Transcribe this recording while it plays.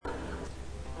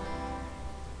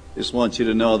Just want you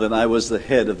to know that I was the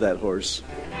head of that horse.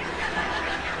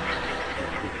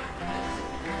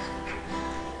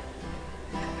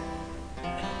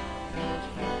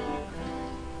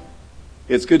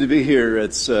 It's good to be here.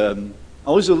 It's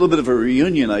always a little bit of a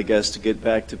reunion, I guess, to get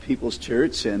back to People's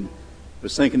Church. And I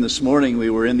was thinking this morning we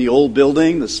were in the old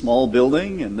building, the small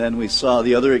building, and then we saw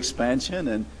the other expansion,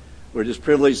 and we're just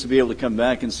privileged to be able to come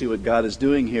back and see what God is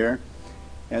doing here.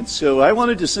 And so I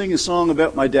wanted to sing a song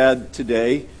about my dad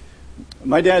today.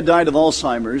 My dad died of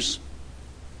Alzheimer's,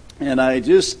 and I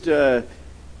just,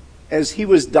 as he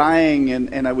was dying,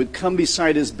 and I would come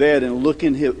beside his bed and look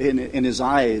in his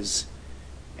eyes,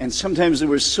 and sometimes they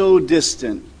were so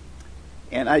distant,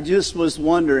 and I just was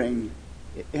wondering,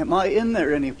 am I in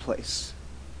there any place?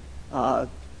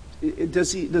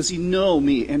 Does he know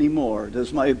me anymore?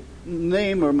 Does my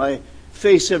name or my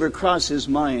face ever cross his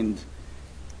mind?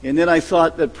 And then I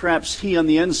thought that perhaps he on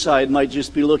the inside might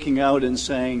just be looking out and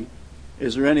saying,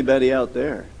 is there anybody out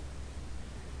there?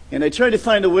 And I tried to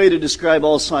find a way to describe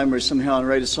Alzheimer's somehow and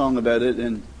write a song about it.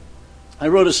 And I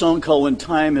wrote a song called When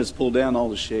Time Has Pulled Down All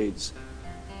the Shades.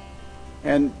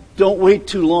 And don't wait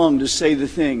too long to say the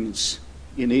things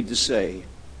you need to say.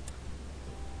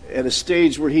 At a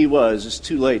stage where he was, it's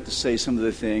too late to say some of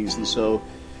the things. And so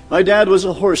my dad was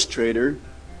a horse trader.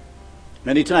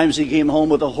 Many times he came home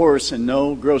with a horse and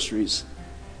no groceries.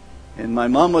 And my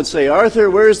mom would say, Arthur,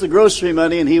 where's the grocery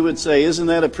money? And he would say, isn't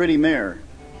that a pretty mare?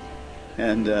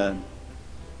 And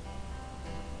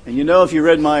you know, if you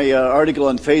read my article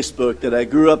on Facebook, that I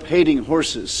grew up hating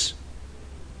horses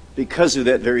because of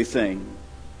that very thing.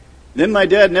 Then my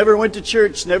dad never went to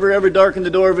church, never ever darkened the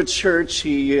door of a church.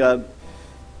 He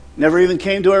never even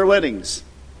came to our weddings.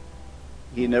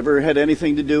 He never had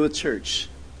anything to do with church.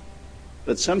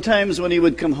 But sometimes when he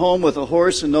would come home with a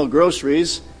horse and no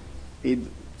groceries, he'd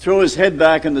throw his head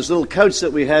back on this little couch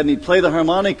that we had, and he'd play the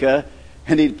harmonica,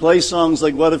 and he'd play songs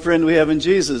like What a Friend We Have in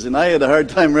Jesus. And I had a hard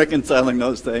time reconciling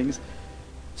those things.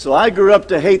 So I grew up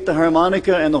to hate the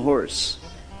harmonica and the horse.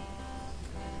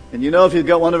 And you know, if you've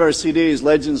got one of our CDs,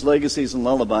 Legends, Legacies, and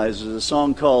Lullabies, there's a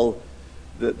song called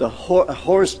the Harp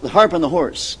and the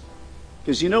Horse.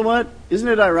 Because you know what? Isn't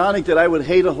it ironic that I would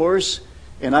hate a horse,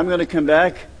 and I'm going to come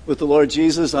back with the Lord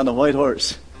Jesus on a white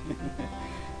horse?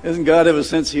 Doesn't God have a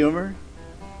sense of humor?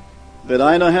 But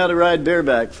I know how to ride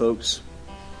bareback, folks.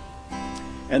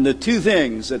 And the two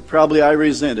things that probably I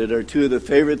resented are two of the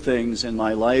favorite things in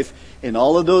my life. And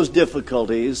all of those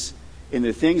difficulties and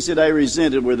the things that I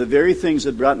resented were the very things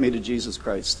that brought me to Jesus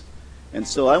Christ. And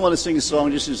so I want to sing a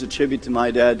song just as a tribute to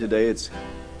my dad today. It's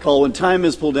called When Time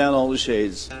Has Pulled Down All the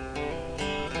Shades.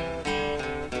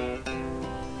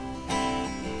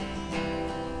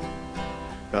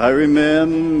 I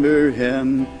remember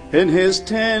him in his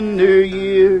tender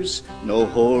years, no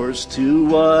horse too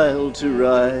wild to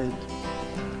ride.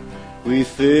 We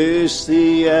fished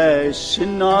the ash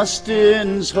in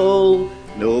Austin's hole,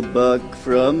 no buck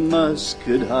from us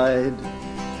could hide.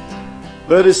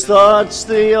 But his thoughts,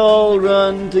 they all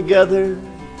run together,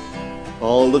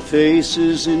 all the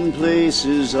faces in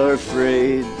places are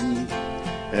frayed.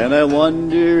 And I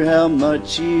wonder how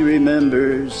much he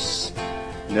remembers,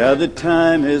 now that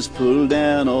time has pulled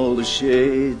down all the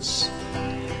shades.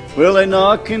 Well, I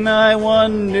knock and I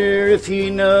wonder if he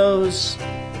knows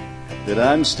that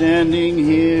I'm standing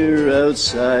here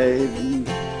outside.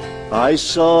 I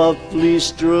softly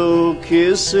stroke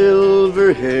his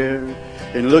silver hair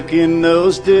and look in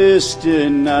those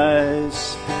distant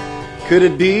eyes. Could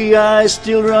it be I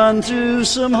still run through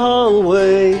some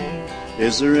hallway?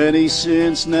 Is there any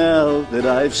sense now that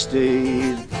I've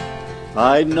stayed?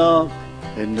 I knock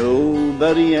and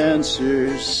nobody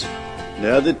answers,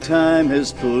 now that time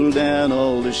has pulled down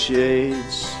all the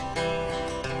shades.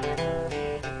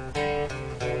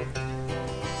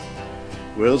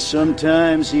 Well,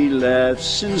 sometimes he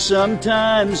laughs and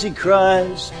sometimes he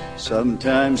cries,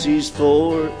 sometimes he's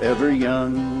forever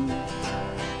young.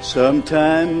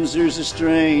 Sometimes there's a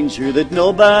stranger that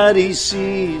nobody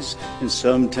sees, and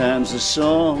sometimes a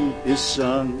song is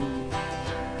sung.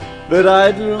 But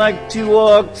I'd like to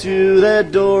walk through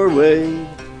that doorway.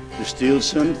 There's still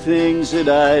some things that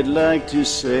I'd like to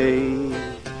say.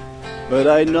 But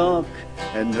I knock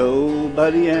and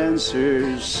nobody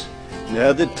answers,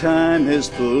 now that time has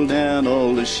pulled down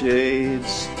all the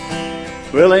shades.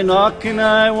 Well, I knock and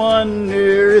I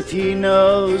wonder if he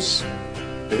knows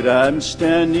that I'm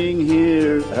standing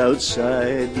here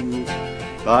outside.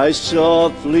 I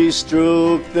softly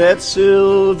stroke that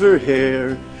silver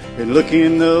hair and look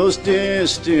in those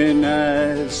distant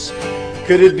eyes.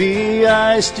 Could it be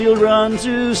I still run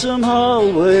through some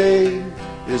hallway?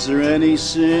 Is there any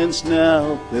sense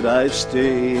now that I've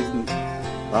stayed?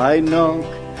 I knock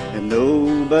and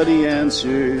nobody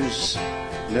answers.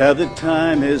 Now the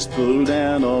time has pulled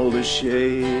down all the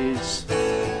shades.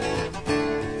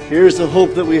 Here's the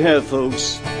hope that we have,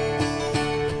 folks.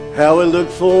 How I look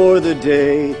for the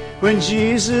day when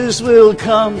Jesus will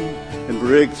come and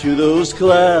break through those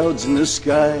clouds in the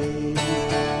sky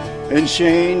and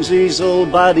change these old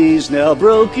bodies now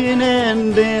broken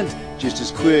and bent just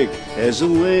as quick as a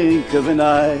wink of an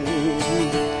eye.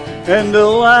 And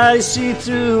though I see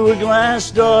through a glass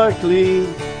darkly,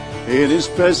 in His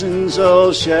presence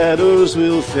all shadows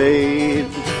will fade,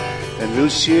 and we'll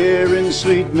share in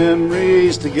sweet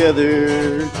memories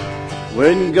together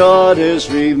when God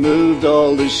has removed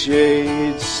all the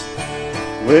shades.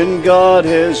 When God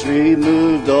has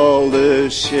removed all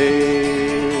the shades.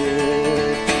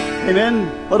 Amen.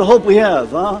 What a hope we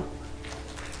have, huh?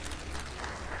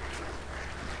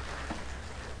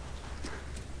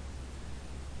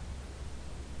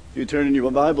 If you turn in your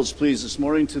Bibles, please, this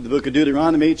morning to the book of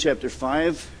Deuteronomy, chapter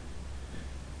 5.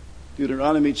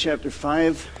 Deuteronomy, chapter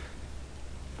 5.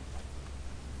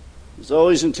 It's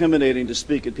always intimidating to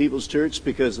speak at People's Church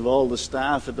because of all the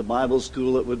staff at the Bible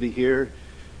school that would be here.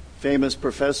 Famous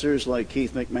professors like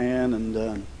Keith McMahon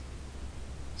and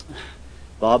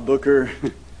Bob Booker,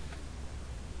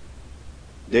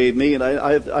 Dave Mead.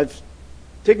 I've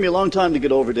taken me a long time to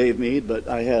get over Dave Mead, but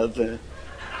I have...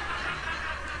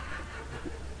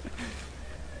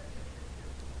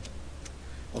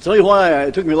 I'll tell you why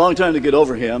it took me a long time to get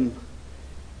over him.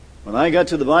 When I got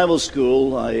to the Bible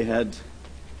school, I didn't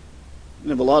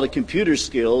have a lot of computer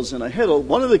skills, and I had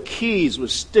one of the keys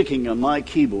was sticking on my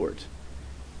keyboard.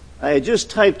 I had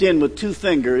just typed in with 2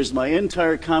 fingers my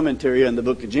entire commentary on the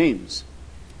book of James.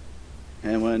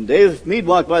 And when Dave Mead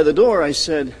walked by the door, I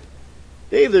said,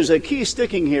 "Dave, there's a key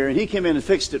sticking here," and he came in and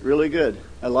fixed it really good.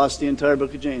 I lost the entire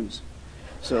book of James.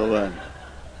 So...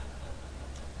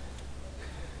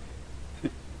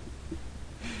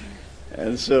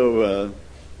 And so,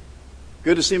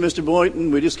 good to see Mr.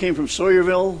 Boynton. We just came from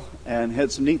Sawyerville and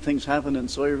had some neat things happen in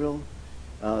Sawyerville.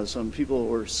 Some people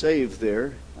were saved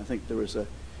there. I think there was I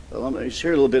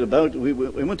shared a little bit about, we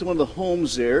went to one of the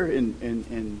homes there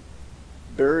in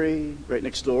Barrie, right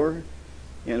next door.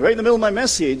 And right in the middle of my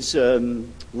message, a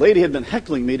lady had been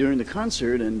heckling me during the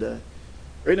concert. And right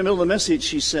in the middle of the message,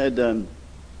 she said,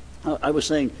 I was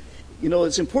saying, you know,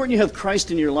 it's important you have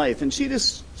Christ in your life. And she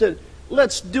just said,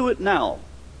 "Let's do it now."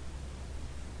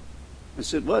 I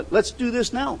said, "What? Let's do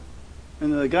this now."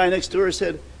 And the guy next door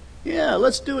said, "Yeah,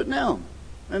 let's do it now."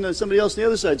 And then somebody else on the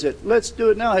other side said, "Let's do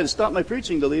it now." I had to stop my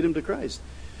preaching to lead him to Christ.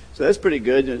 So that's pretty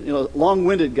good. You know,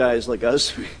 long-winded guys like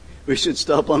us, we should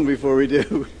stop long before we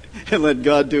do and let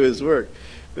God do His work.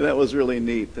 But that was really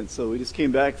neat. And so we just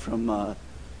came back from a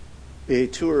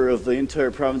tour of the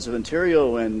entire province of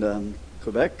Ontario and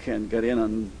Quebec and got in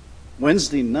on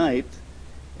Wednesday night.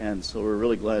 And so we're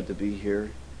really glad to be here.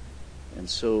 And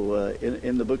so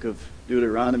in the book of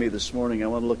Deuteronomy this morning, I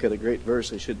want to look at a great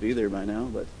verse. I should be there by now.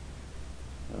 But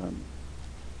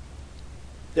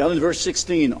down in verse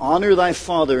 16, "Honor thy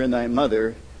father and thy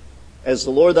mother, as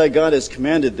the Lord thy God has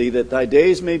commanded thee, that thy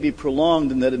days may be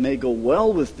prolonged, and that it may go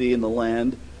well with thee in the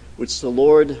land which the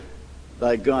Lord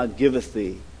thy God giveth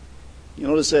thee." You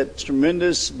notice that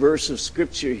tremendous verse of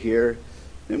Scripture here.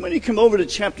 And when you come over to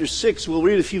chapter 6, we'll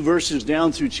read a few verses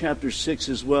down through chapter 6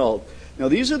 as well. Now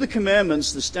these are the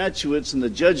commandments, the statutes, and the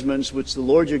judgments which the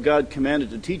Lord your God commanded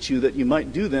to teach you, that you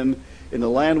might do them in the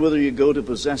land whither you go to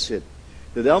possess it.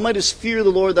 That thou mightest fear the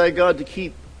Lord thy God, to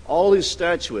keep all His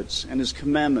statutes and His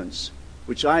commandments,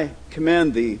 which I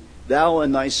command thee, thou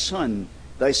and thy son's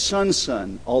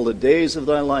son, all the days of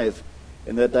thy life,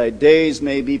 and that thy days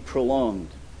may be prolonged.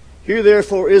 Hear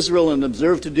therefore, Israel, and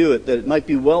observe to do it, that it might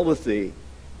be well with thee,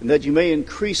 and that you may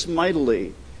increase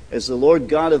mightily, as the Lord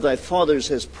God of thy fathers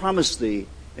has promised thee,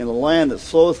 in a land that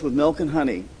floweth with milk and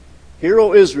honey. Hear,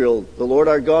 O Israel, the Lord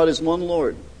our God is one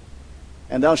Lord.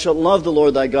 And thou shalt love the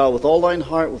Lord thy God with all thine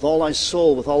heart, with all thy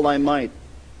soul, with all thy might.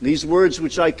 And these words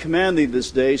which I command thee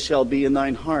this day shall be in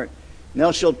thine heart. And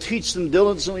thou shalt teach them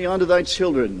diligently unto thy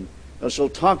children. Thou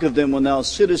shalt talk of them when thou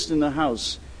sittest in the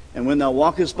house, and when thou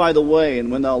walkest by the way,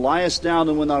 and when thou liest down,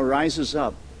 and when thou risest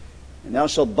up. And thou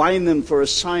shalt bind them for a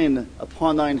sign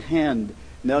upon thine hand.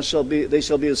 And they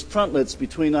shall be as frontlets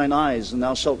between thine eyes. And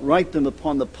thou shalt write them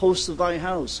upon the posts of thy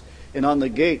house, and on the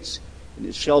gates. And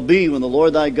it shall be, when the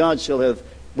Lord thy God shall have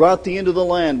brought thee into the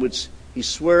land which He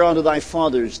sware unto thy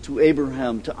fathers, to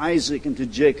Abraham, to Isaac, and to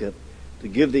Jacob, to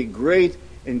give thee great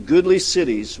and goodly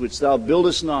cities which thou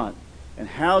buildest not, and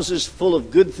houses full of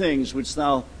good things which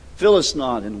thou fillest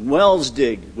not, and wells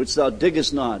digged which thou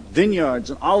diggest not,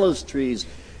 vineyards and olive trees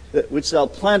which thou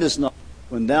plantest not,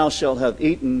 When thou shalt have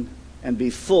eaten and be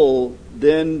full,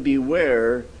 then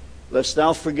beware, lest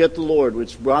thou forget the Lord,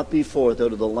 which brought thee forth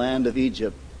out of the land of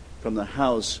Egypt, from the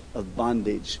house of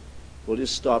bondage. We'll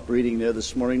just stop reading there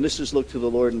this morning. Let's just look to the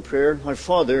Lord in prayer. Our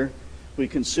Father, we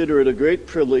consider it a great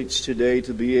privilege today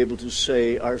to be able to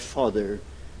say, Our Father,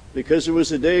 because there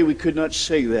was a day we could not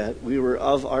say that. We were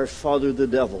of our father the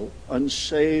devil,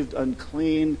 unsaved,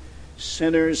 unclean,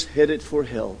 sinners headed for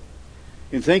hell.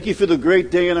 And thank you for the great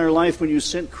day in our life when you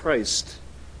sent Christ,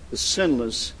 the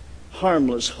sinless,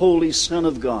 harmless, holy Son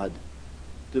of God,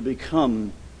 to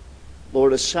become,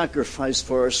 Lord, a sacrifice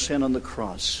for our sin on the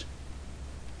cross.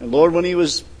 And Lord, when he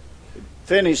was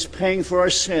finished paying for our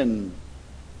sin,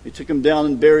 they took him down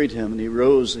and buried him, and he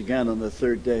rose again on the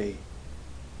third day.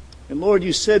 And Lord,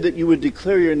 you said that you would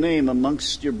declare your name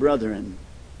amongst your brethren.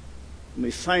 And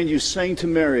we find you saying to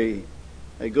Mary,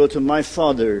 I go to my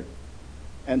Father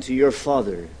and to your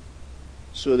Father,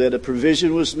 so that a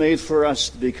provision was made for us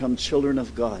to become children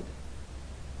of God.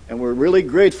 And we're really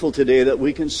grateful today that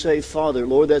we can say, Father,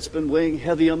 Lord, that's been weighing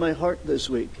heavy on my heart this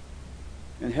week.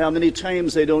 And how many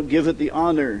times they don't give it the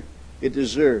honor it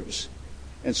deserves.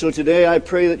 And so today I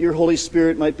pray that your Holy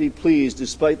Spirit might be pleased,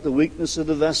 despite the weakness of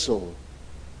the vessel,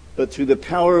 but through the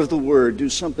power of the Word, do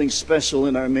something special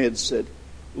in our midst that,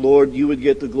 Lord, you would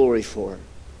get the glory for.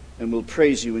 And we'll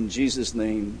praise you in Jesus'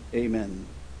 name. Amen.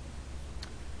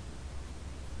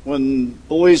 When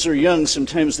boys are young,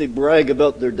 sometimes they brag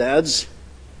about their dads.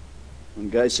 One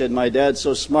guy said, my dad's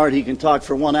so smart he can talk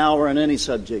for 1 hour on any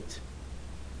subject.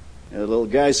 And a little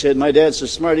guy said, my dad's so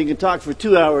smart he can talk for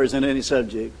 2 hours on any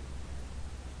subject.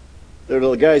 The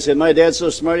little guy said, my dad's so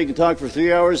smart he can talk for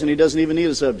 3 hours and he doesn't even need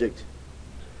a subject.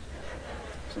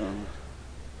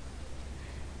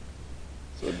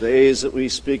 So days that we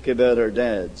speak about our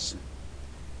dads.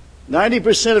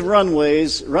 90% of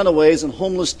runaways and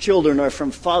homeless children are from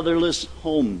fatherless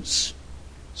homes.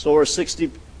 So are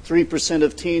 63%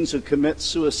 of teens who commit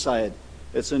suicide.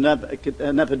 It's an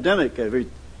epidemic. Every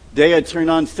day I turn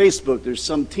on Facebook, there's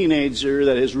some teenager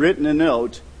that has written a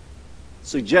note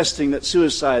suggesting that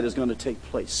suicide is going to take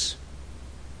place.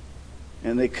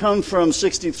 And they come from,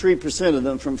 63% of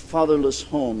them, from fatherless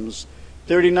homes.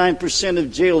 39%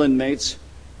 of jail inmates,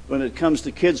 when it comes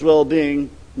to kids' well-being,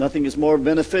 nothing is more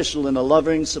beneficial than a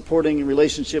loving, supporting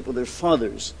relationship with their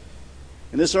fathers.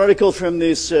 And this article from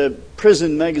this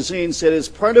prison magazine said, as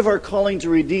part of our calling to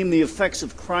redeem the effects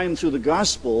of crime through the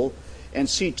gospel and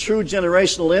see true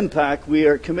generational impact, we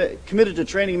are committed to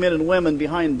training men and women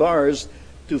behind bars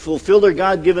to fulfill their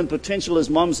God-given potential as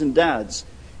moms and dads.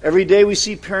 Every day we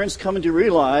see parents coming to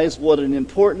realize what an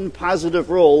important, positive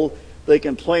role they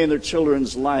can play in their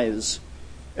children's lives.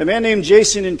 A man named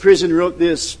Jason in prison wrote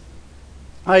this,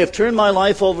 I have turned my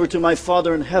life over to my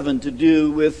Father in heaven to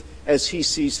do with as he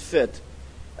sees fit.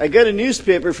 I got a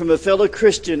newspaper from a fellow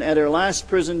Christian at our last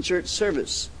prison church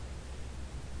service.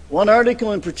 One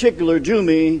article in particular drew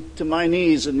me to my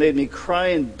knees and made me cry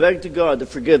and beg to God to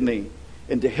forgive me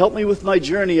and to help me with my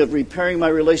journey of repairing my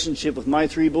relationship with my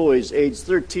 3 boys, aged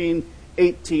 13,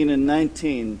 18, and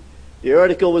 19. The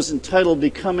article was entitled,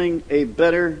 Becoming a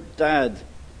Better Dad.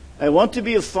 I want to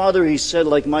be a father, he said,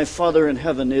 like my Father in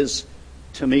heaven is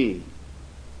to me.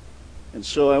 And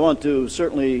so I want to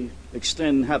certainly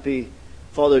extend happy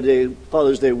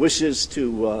Father's Day wishes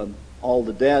to all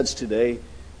the dads today.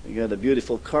 We got a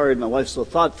beautiful card. My wife's so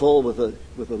thoughtful with a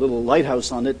little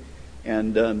lighthouse on it.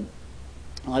 And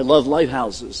I love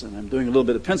lighthouses, and I'm doing a little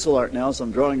bit of pencil art now, so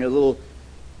I'm drawing a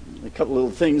couple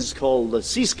little things called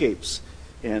seascapes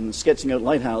and sketching out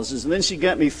lighthouses. And then she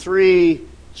got me 3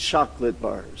 chocolate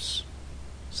bars,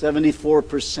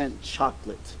 74%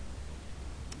 chocolate.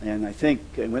 And I think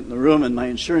I went in the room and my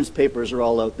insurance papers are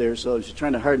all out there, so she's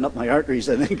trying to harden up my arteries,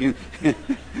 I think.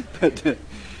 But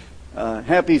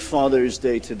happy Father's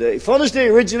Day today. Father's Day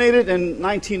originated in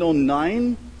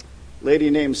 1909. A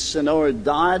lady named Sonora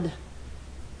Dodd.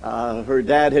 Her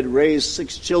dad had raised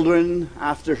 6 children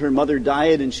after her mother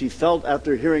died, and she felt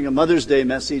after hearing a Mother's Day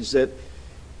message that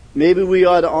maybe we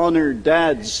ought to honor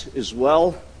dads as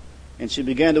well. And she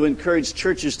began to encourage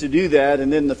churches to do that.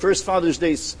 And then the first Father's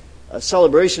Day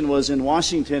celebration was in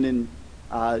Washington in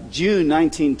June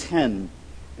 1910.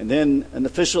 And then an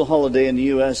official holiday in the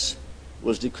U.S.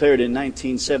 was declared in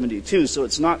 1972. So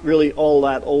it's not really all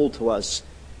that old to us.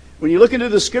 When you look into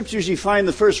the scriptures, you find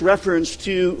the first reference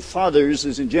to fathers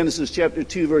is in Genesis chapter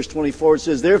 2, verse 24. It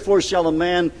says, therefore shall a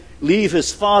man leave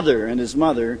his father and his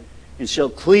mother, and shall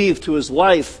cleave to his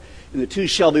wife, and the two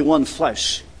shall be one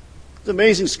flesh. It's an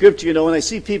amazing scripture, you know. When I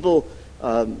see people,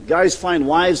 guys find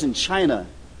wives in China,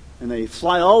 and they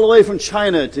fly all the way from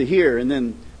China to here, and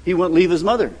then he won't leave his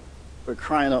mother. For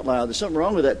crying out loud. There's something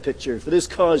wrong with that picture. For this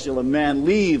cause shall a man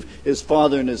leave his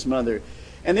father and his mother.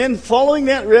 And then following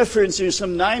that reference, there's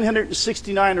some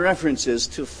 969 references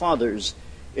to fathers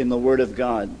in the Word of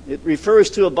God. It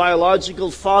refers to a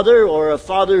biological father or a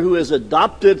father who has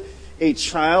adopted a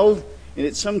child, and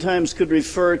it sometimes could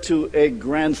refer to a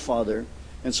grandfather.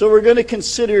 And so we're going to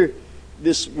consider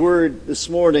this word this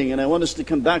morning, and I want us to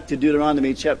come back to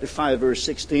Deuteronomy chapter 5, verse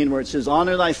 16, where it says,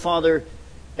 "Honor thy father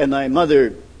and thy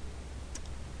mother."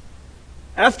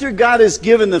 After God has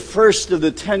given the first of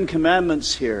the 10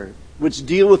 commandments here, which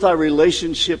deal with our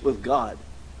relationship with God,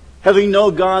 having no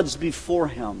gods before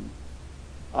Him,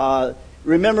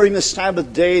 remembering the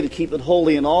Sabbath day to keep it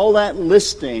holy, and all that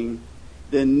listing,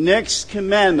 the next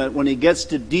commandment, when He gets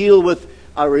to deal with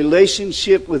our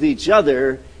relationship with each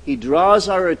other, He draws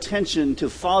our attention to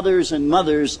fathers and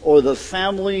mothers, or the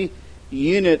family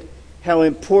unit, how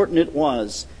important it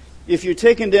was. If you're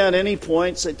taking down any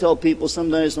points, I tell people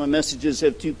sometimes my messages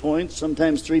have 2 points,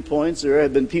 sometimes 3 points. There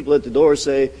have been people at the door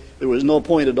say there was no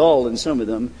point at all in some of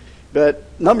them. But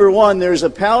number 1, there's a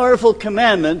powerful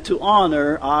commandment to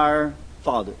honor our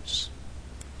fathers.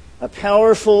 A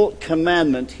powerful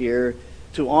commandment here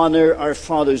to honor our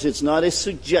fathers. It's not a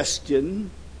suggestion.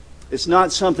 It's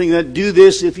not something that do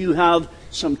this if you have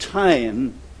some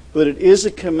time. But it is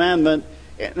a commandment.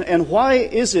 And why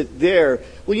is it there?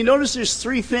 Well, you notice there's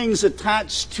 3 things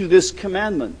attached to this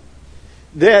commandment.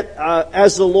 That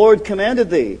as the Lord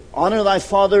commanded thee, honor thy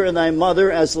father and thy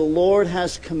mother as the Lord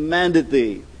has commanded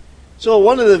thee. So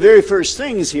one of the very first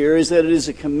things here is that it is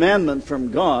a commandment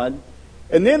from God.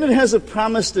 And then it has a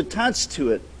promise attached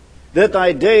to it, that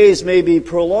thy days may be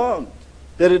prolonged,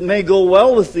 that it may go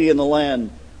well with thee in the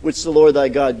land which the Lord thy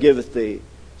God giveth thee.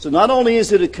 So not only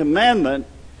is it a commandment,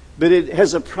 but it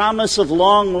has a promise of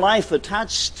long life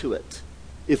attached to it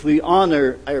if we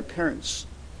honor our parents.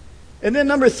 And then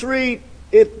number 3,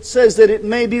 it says that it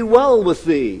may be well with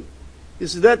thee.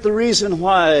 Is that the reason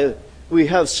why we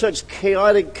have such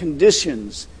chaotic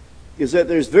conditions? Is that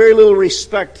there's very little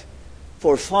respect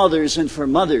for fathers and for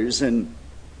mothers. And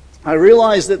I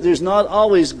realize that there's not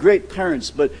always great parents,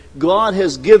 but God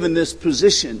has given this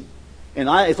position. And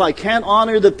if I can't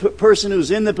honor the person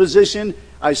who's in the position,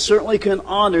 I certainly can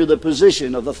honor the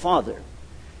position of the father.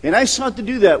 And I sought to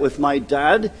do that with my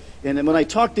dad. And when I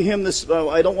talked to him,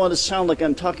 I don't want to sound like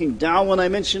I'm talking down when I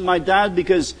mention my dad,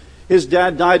 because his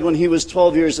dad died when he was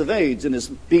 12 years of age. And as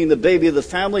being the baby of the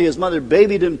family, his mother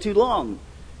babied him too long.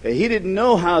 He didn't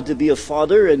know how to be a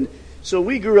father. And so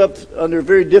we grew up under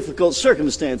very difficult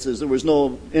circumstances. There was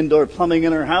no indoor plumbing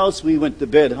in our house. We went to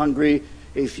bed hungry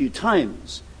a few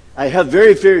times. I have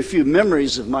very, very few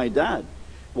memories of my dad.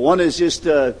 One is just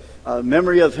a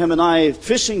memory of him and I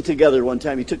fishing together one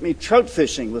time. He took me trout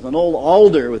fishing with an old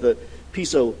alder with a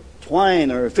piece of twine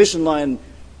or a fishing line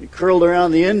curled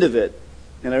around the end of it.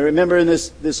 And I remember in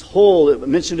this hole, I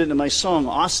mentioned it in my song,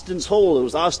 Austin's Hole. It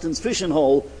was Austin's fishing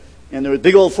hole. And there was a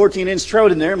big old 14-inch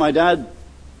trout in there. My dad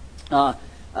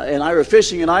and I were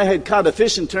fishing, and I had caught a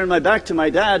fish and turned my back to my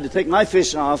dad to take my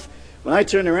fish off. When I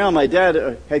turned around, my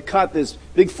dad had caught this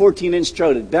big 14-inch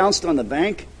trout. It bounced on the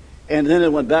bank, and then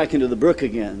it went back into the brook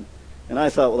again. And I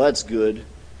thought, well, that's good,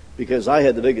 because I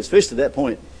had the biggest fish to that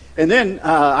point. And then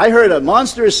I heard a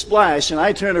monstrous splash, and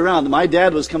I turned around, and my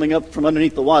dad was coming up from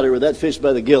underneath the water with that fish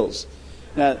by the gills.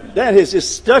 Now, that has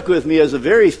just stuck with me as a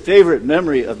very favorite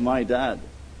memory of my dad.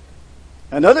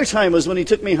 Another time was when he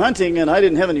took me hunting, and I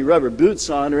didn't have any rubber boots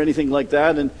on or anything like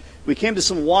that, and we came to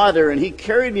some water, and he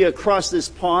carried me across this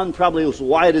pond, probably as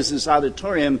wide as this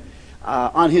auditorium,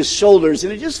 on his shoulders.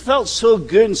 And it just felt so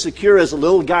good and secure as a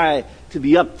little guy to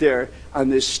be up there on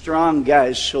this strong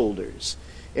guy's shoulders.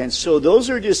 And so those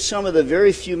are just some of the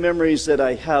very few memories that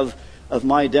I have of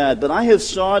my dad. But I have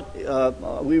sought,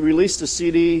 we released a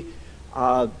CD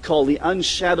called The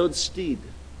Unshadowed Steed.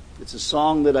 It's a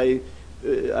song that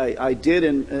I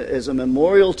did as a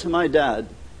memorial to my dad.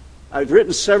 I've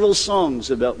written several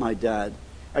songs about my dad.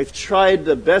 I've tried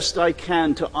the best I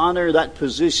can to honor that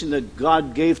position that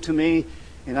God gave to me,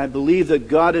 and I believe that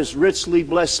God has richly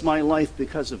blessed my life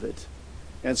because of it.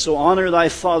 And so honor thy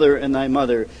father and thy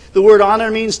mother. The word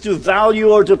honor means to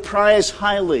value or to prize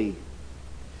highly.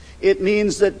 It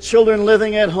means that children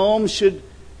living at home should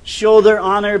show their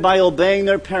honor by obeying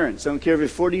their parents. I don't care if you're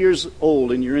 40 years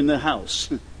old and you're in the house,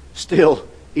 still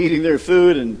eating their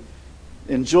food and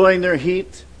enjoying their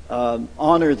heat.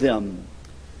 Honor them.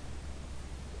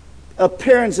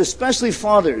 Parents, especially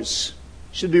fathers,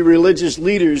 should be religious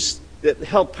leaders that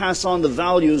help pass on the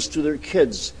values to their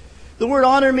kids. The word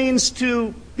honor means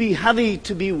to be heavy,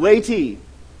 to be weighty.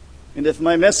 And if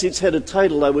my message had a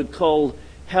title, I would call,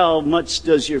 How Much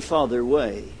Does Your Father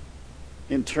Weigh?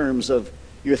 in terms of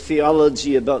your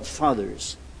theology about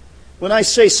fathers. When I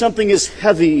say something is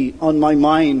heavy on my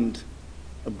mind,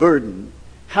 a burden,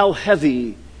 how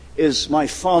heavy is my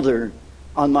father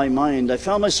on my mind? I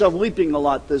found myself weeping a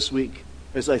lot this week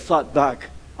as I thought back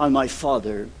on my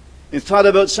father and thought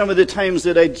about some of the times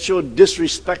that I showed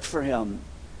disrespect for him.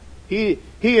 He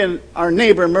and our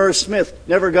neighbor, Merv Smith,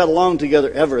 never got along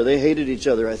together ever. They hated each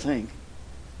other, I think.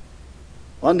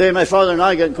 One day my father and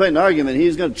I got in quite an argument. He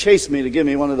was going to chase me to give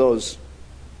me one of those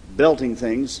belting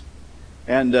things.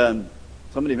 And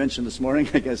somebody mentioned this morning,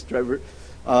 I guess, Trevor.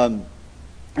 And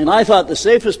I thought the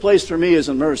safest place for me is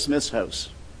in Merv Smith's house.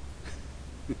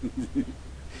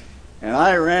 And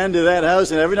I ran to that house,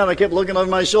 and every time I kept looking over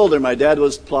my shoulder, my dad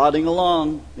was plodding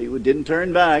along. He didn't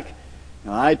turn back.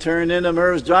 And I turned into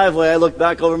Merv's driveway. I looked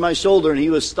back over my shoulder, and he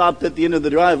was stopped at the end of the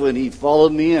driveway, and he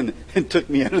followed me in and took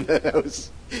me out of the house.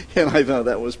 And I thought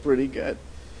that was pretty good.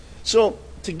 So,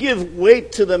 to give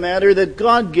weight to the matter that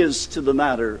God gives to the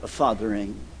matter of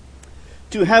fathering,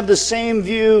 to have the same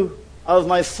view of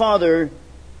my father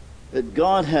that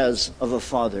God has of a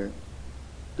father,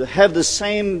 to have the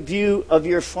same view of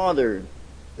your father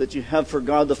that you have for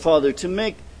God the Father, to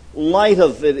make light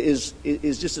of it is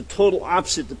just a total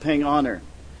opposite to paying honor.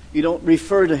 You don't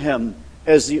refer to him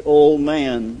as the old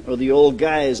man or the old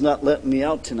guy is not letting me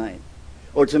out tonight,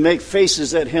 or to make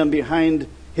faces at him behind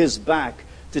his back.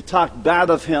 To talk bad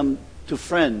of him to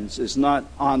friends is not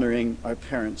honoring our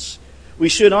parents. We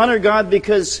should honor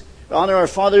our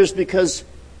fathers because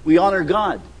we honor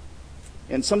God.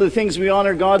 And some of the things we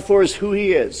honor God for is who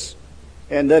he is.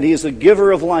 And that he is a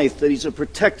giver of life, that he's a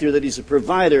protector, that he's a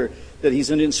provider, that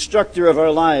he's an instructor of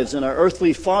our lives. And our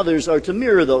earthly fathers are to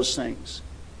mirror those things.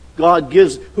 God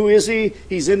gives, who is he?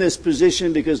 He's in this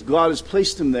position because God has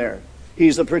placed him there.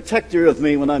 He's a protector of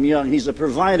me when I'm young. He's a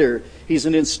provider. He's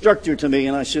an instructor to me,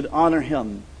 and I should honor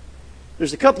him.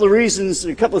 There's a couple of reasons,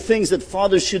 a couple of things that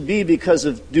fathers should be because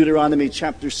of Deuteronomy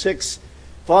chapter 6.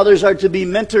 Fathers are to be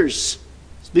mentors.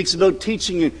 It speaks about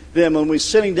teaching them when we're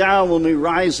sitting down, when we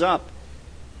rise up.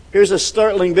 Here's a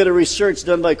startling bit of research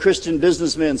done by Christian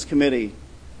Businessmen's Committee.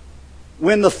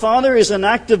 When the father is an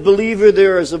active believer,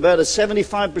 there is about a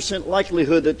 75%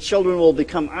 likelihood that children will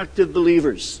become active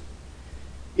believers.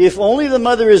 If only the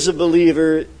mother is a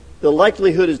believer, the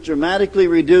likelihood is dramatically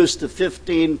reduced to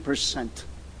 15%.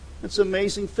 It's an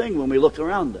amazing thing when we look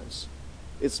around us.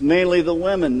 It's mainly the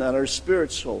women that are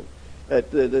spiritual,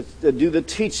 that do the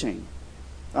teaching.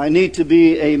 I need to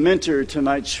be a mentor to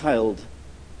my child.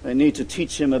 I need to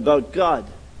teach him about God.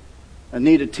 I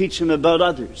need to teach him about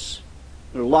others,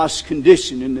 their lost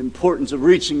condition and the importance of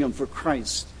reaching them for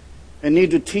Christ. I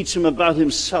need to teach him about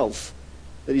himself,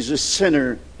 that he's a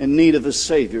sinner in need of a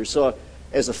Savior. So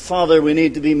as a father, we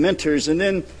need to be mentors. And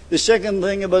then the second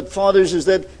thing about fathers is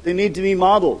that they need to be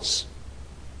models.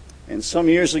 And some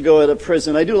years ago at a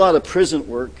prison, I do a lot of prison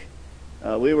work.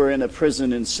 We were in a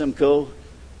prison in Simcoe.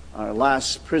 Our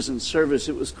last prison service,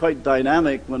 it was quite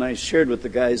dynamic when I shared with the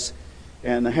guys.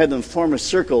 And I had them form a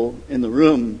circle in the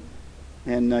room.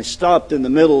 And I stopped in the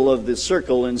middle of the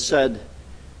circle and said,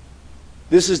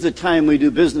 "This is the time we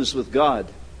do business with God.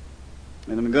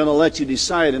 And I'm going to let you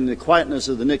decide in the quietness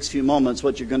of the next few moments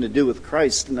what you're going to do with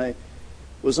Christ." And I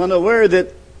was unaware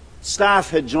that staff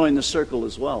had joined the circle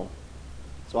as well.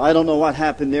 So I don't know what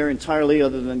happened there entirely,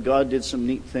 other than God did some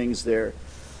neat things there.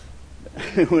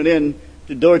 I went in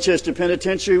to Dorchester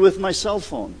Penitentiary with my cell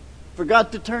phone.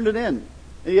 Forgot to turn it in.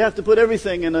 And you have to put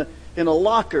everything in a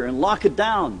locker and lock it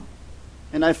down.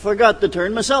 And I forgot to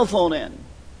turn my cell phone in.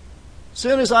 As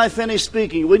soon as I finished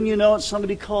speaking, wouldn't you know it,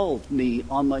 somebody called me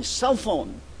on my cell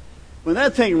phone. When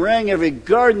that thing rang, every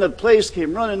guard in the place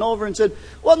came running over and said,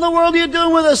 "What in the world are you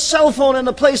doing with a cell phone in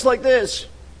a place like this?"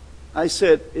 I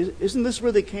said, "Isn't this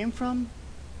where they came from?"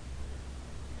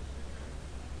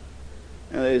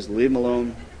 And they just leave them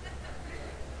alone.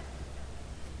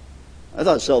 I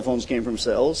thought cell phones came from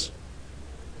cells.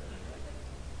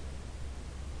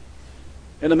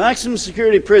 In a maximum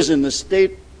security prison, the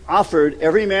state offered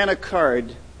every man a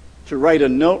card to write a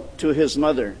note to his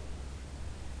mother.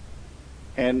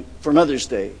 And for Mother's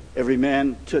Day, every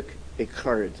man took a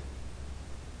card.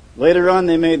 Later on,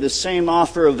 they made the same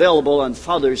offer available on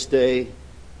Father's Day.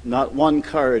 Not one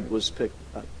card was picked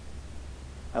up.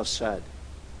 How sad.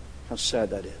 How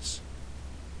sad that is.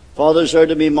 Fathers are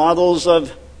to be models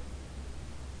of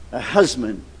a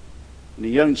husband. And a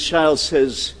young child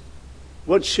says,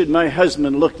 "What should my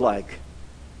husband look like?"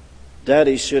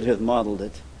 Daddy should have modeled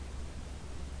it.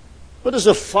 What does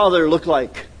a father look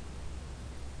like?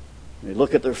 They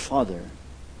look at their father.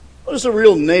 What does a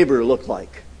real neighbor look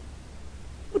like?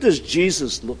 What does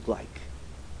Jesus look like?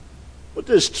 What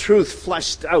does truth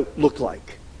fleshed out look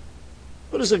like?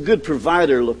 What does a good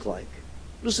provider look like?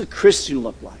 What does a Christian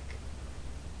look like?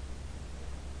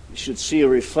 You should see a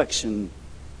reflection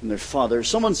in their father.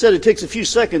 Someone said it takes a few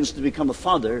seconds to become a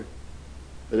father,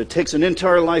 but it takes an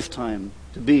entire lifetime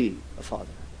to be a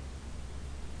father.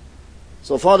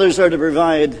 So fathers are to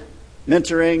provide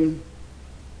mentoring.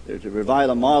 They're to provide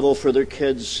a model for their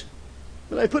kids.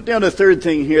 But I put down a third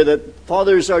thing here, that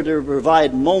fathers are to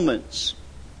provide moments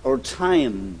or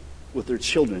time with their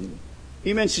children.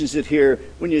 He mentions it here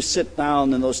when you sit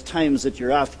down and those times that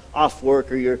you're off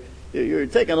work, or you're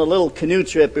taking a little canoe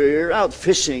trip, or you're out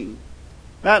fishing.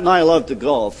 Matt and I love to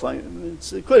golf.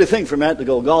 It's quite a thing for Matt to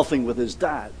go golfing with his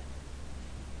dad,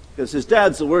 because his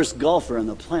dad's the worst golfer on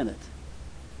the planet.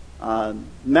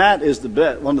 Matt is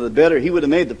one of the better. He would have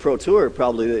made the Pro Tour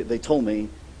probably, they told me.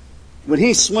 When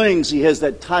he swings, he has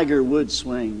that Tiger Woods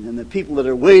swing. And the people that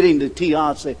are waiting to tee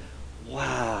off say,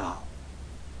 wow.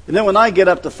 And then when I get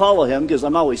up to follow him, because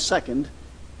I'm always second,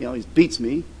 he beats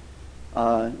me,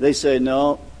 they say,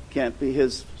 no, can't be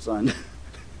his son.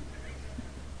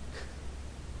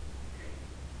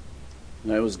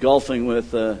 And I was golfing with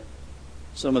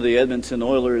some of the Edmonton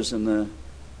Oilers and the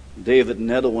David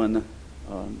Nedowan.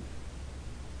 I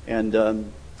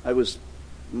was,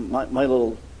 my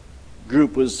little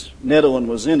group was, Nedowan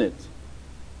was in it.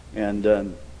 And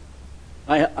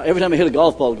every time I hit a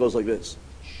golf ball, it goes like this.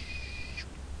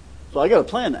 So I got to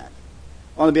plan that.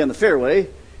 I want to be on the fairway.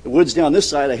 The wood's down this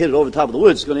side. I hit it over the top of the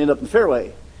woods. It's going to end up in the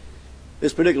fairway.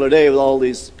 This particular day, with all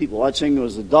these people watching, there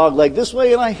was a dog leg this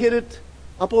way, and I hit it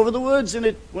up over the woods, and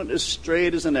it went as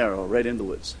straight as an arrow right into the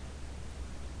woods.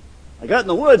 I got in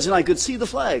the woods, and I could see the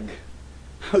flag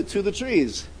out through the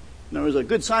trees. And there was a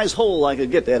good-sized hole I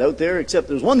could get that out there, except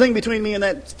there was one thing between me and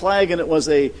that flag, and it was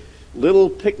a little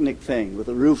picnic thing with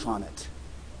a roof on it.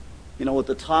 At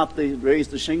the top, they raised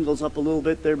the shingles up a little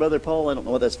bit there, Brother Paul. I don't know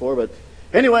what that's for, but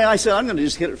anyway, I said, I'm going to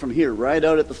just hit it from here, right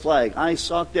out at the flag. I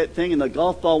socked that thing, and the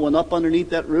golf ball went up underneath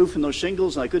that roof and those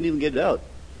shingles, and I couldn't even get it out.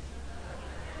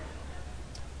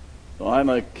 So I'm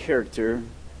a character.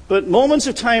 But moments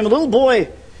of time, a little boy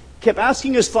kept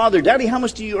asking his father, Daddy, how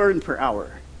much do you earn per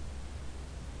hour?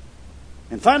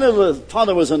 And finally, the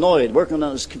father was annoyed, working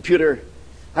on his computer.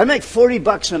 I make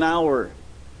 $40 an hour.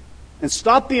 And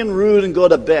stop being rude and go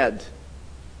to bed.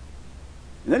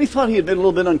 And then he thought he had been a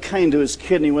little bit unkind to his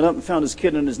kid, and he went up and found his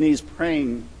kid on his knees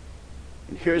praying.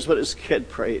 And here's what his kid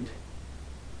prayed.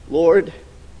 Lord,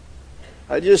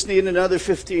 I just need another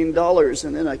 $15,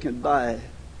 and then I can buy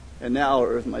an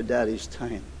hour of my daddy's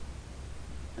time.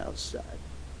 How sad.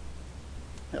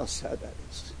 How sad that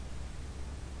is.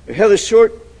 They have a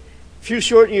few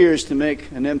short years to make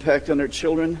an impact on their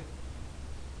children.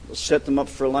 They'll set them up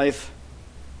for life.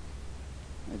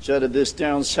 I jotted this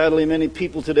down. Sadly, many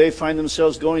people today find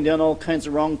themselves going down all kinds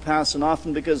of wrong paths, and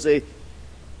often because they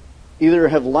either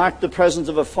have lacked the presence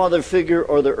of a father figure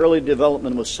or their early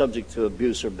development was subject to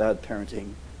abuse or bad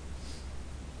parenting.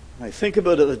 I think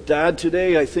about a dad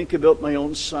today. I think about my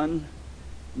own son.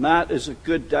 Matt is a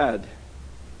good dad.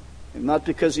 And not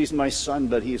because he's my son,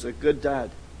 but he's a good dad.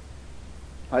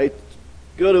 I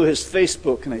go to his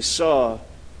Facebook and I saw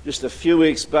just a few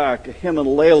weeks back him and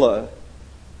Layla,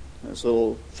 his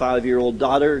little 5-year-old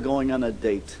daughter, going on a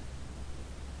date.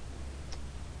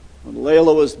 When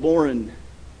Layla was born,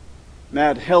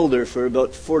 Matt held her for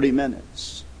about 40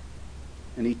 minutes.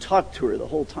 And he talked to her the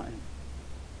whole time.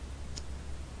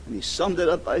 And he summed it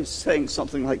up by saying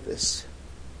something like this.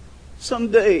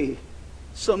 Someday,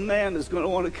 some man is going to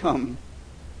want to come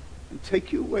and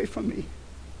take you away from me.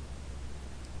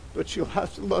 But you'll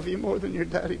have to love you more than your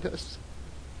daddy does.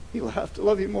 He'll have to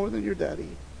love you more than your daddy.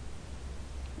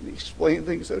 And he explained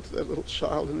things out to that little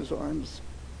child in his arms.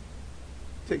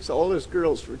 He takes all his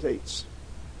girls for dates.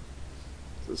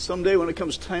 So someday when it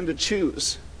comes time to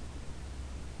choose,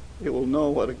 they will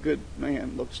know what a good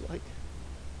man looks like.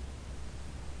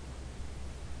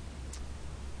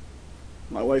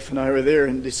 My wife and I were there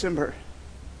in December.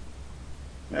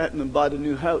 Matt and them bought a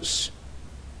new house.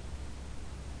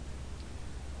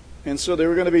 And so they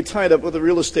were going to be tied up with a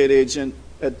real estate agent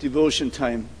at devotion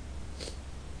time.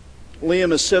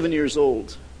 Liam is 7 years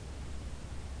old.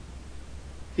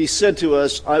 He said to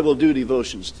us, I will do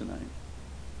devotions tonight.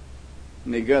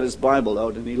 And he got his Bible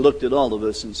out and he looked at all of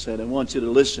us and said, I want you to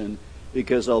listen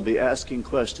because I'll be asking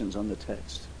questions on the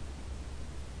text.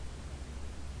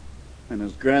 And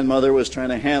his grandmother was trying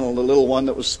to handle the little one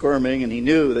that was squirming, and he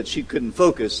knew that she couldn't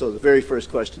focus, so the very first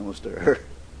question was to her.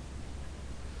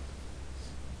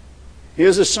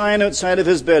 Here's a sign outside of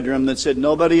his bedroom that said,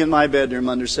 nobody in my bedroom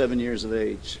under 7 years of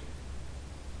age.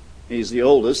 He's the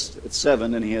oldest at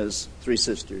 7, and he has 3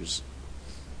 sisters.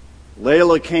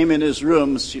 Layla came in his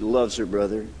room. She loves her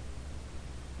brother.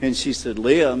 And she said,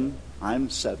 Liam, I'm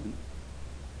 7.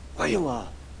 Layla,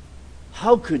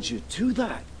 how could you do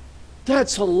that?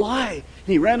 That's a lie. And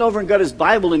he ran over and got his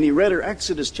Bible and he read her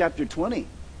Exodus chapter 20.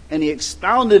 And he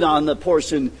expounded on the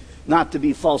portion not to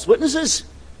be false witnesses.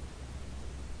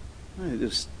 I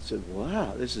just said,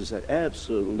 wow, this is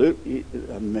absolutely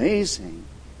amazing.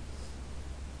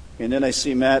 And then I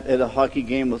see Matt at a hockey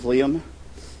game with Liam.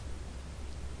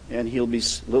 And he'll be,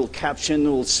 a little caption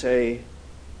will say,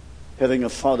 having a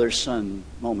father-son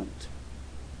moment.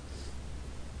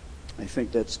 I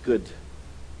think that's good.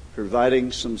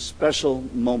 Providing some special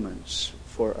moments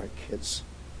for our kids.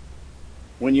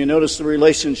 When you notice the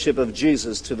relationship of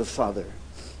Jesus to the Father.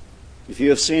 If you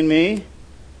have seen me,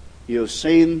 you have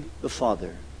seen the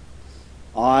Father.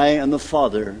 I and the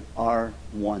Father are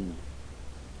one.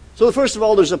 So first of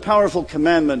all, there's a powerful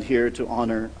commandment here to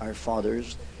honor our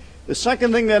fathers. The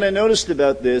second thing that I noticed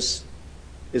about this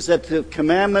is that the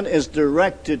commandment is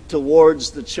directed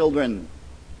towards the children.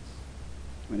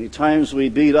 Many times we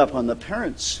beat up on the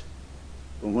parents.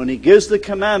 But when he gives the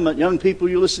commandment, young people,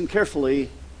 you listen carefully,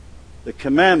 the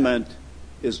commandment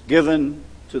is given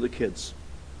to the kids.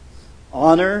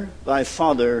 Honor thy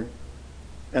father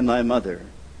and thy mother.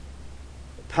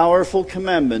 The powerful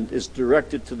commandment is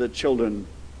directed to the children,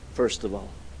 first of all.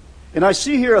 And I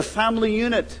see here a family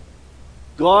unit.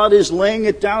 God is laying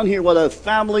it down here what a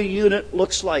family unit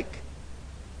looks like.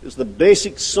 It's the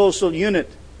basic social unit.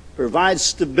 Provides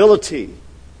stability.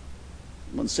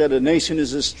 One said a nation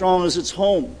is as strong as its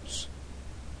homes.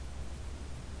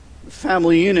 The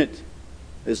family unit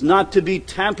is not to be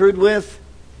tampered with.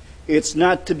 It's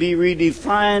not to be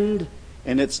redefined.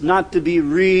 And it's not to be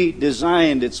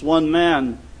redesigned. It's one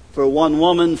man for one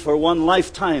woman for one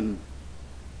lifetime.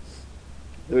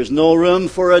 There is no room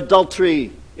for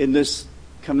adultery in this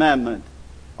commandment.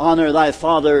 Honor thy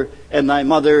father and thy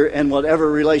mother and whatever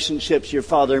relationships your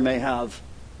father may have,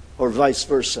 or vice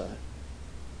versa.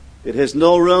 It has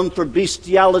no room for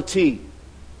bestiality.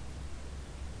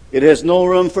 It has no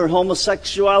room for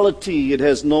homosexuality. It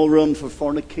has no room for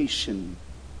fornication.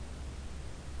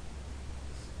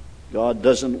 God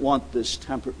doesn't want this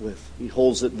tampered with. He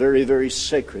holds it very, very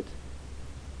sacred.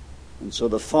 And so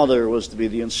the father was to be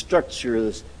the instructor,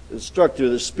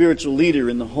 the spiritual leader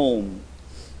in the home.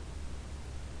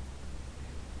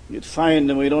 You'd find,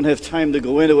 and we don't have time to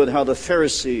go into it, how the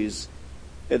Pharisees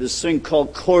had this thing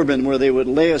called Corban, where they would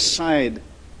lay aside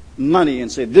money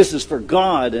and say, this is for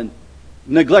God, and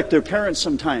neglect their parents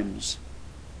sometimes.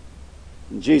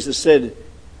 And Jesus said,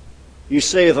 you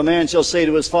say, if a man shall say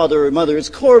to his father or mother, it's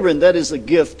Corban, that is a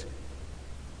gift.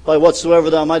 By whatsoever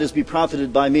thou mightest be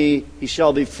profited by me, he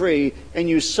shall be free. And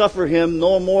you suffer him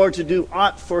no more to do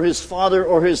aught for his father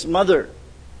or his mother.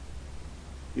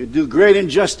 You do great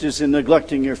injustice in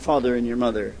neglecting your father and your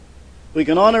mother. We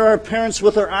can honor our parents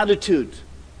with our attitude.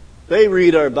 They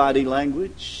read our body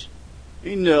language.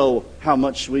 They know how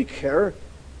much we care.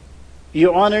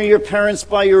 You honor your parents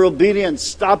by your obedience.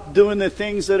 Stop doing the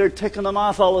things that are ticking them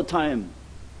off all the time.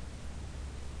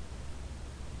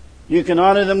 You can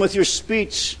honor them with your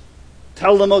speech.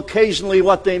 Tell them occasionally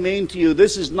what they mean to you.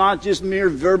 This is not just mere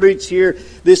verbiage here.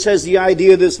 This has the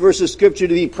idea of this verse of Scripture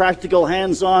to be practical,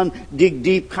 hands-on, dig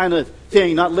deep kind of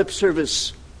thing, not lip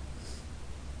service.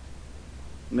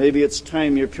 Maybe it's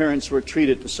time your parents were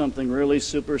treated to something really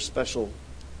super special.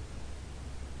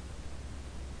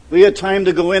 If we had time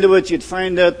to go into it, you'd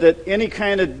find out that any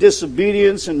kind of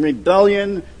disobedience and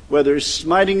rebellion, whether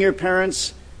smiting your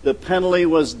parents, the penalty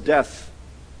was death.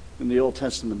 In the Old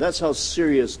Testament. That's how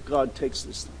serious God takes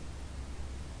this thing.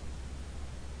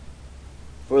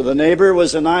 For the neighbor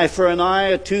was an eye for an eye,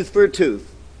 a tooth for a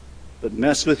tooth. But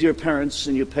mess with your parents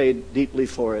and you paid deeply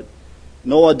for it.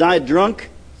 Noah died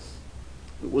drunk.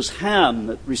 It was Ham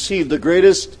that received the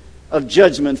greatest of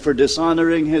judgment for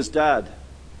dishonoring his dad.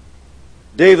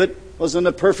 David wasn't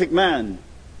a perfect man.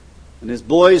 And his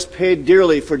boys paid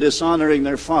dearly for dishonoring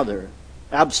their father.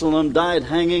 Absalom died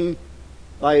hanging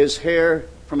by his hair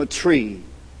from a tree.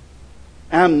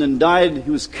 Amnon died.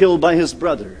 He was killed by his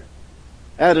brother.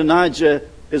 Adonijah,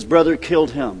 his brother,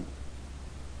 killed him.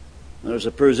 There's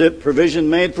a provision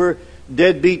made for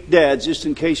deadbeat dads, just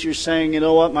in case you're saying, you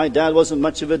know what, my dad wasn't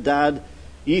much of a dad.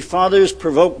 Ye fathers,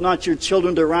 provoke not your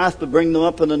children to wrath, but bring them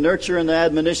up in the nurture and the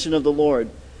admonition of the Lord.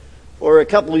 For a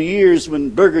couple of years, when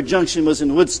Burger Junction was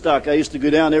in Woodstock, I used to go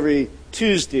down every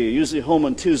Tuesday, usually home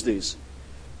on Tuesdays,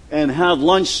 and have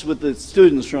lunch with the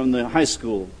students from the high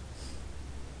school.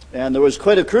 And there was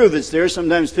quite a crew of us there,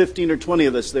 sometimes 15 or 20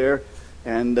 of us there.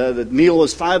 And the meal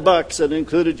was $5. It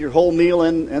included your whole meal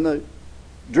and a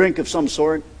drink of some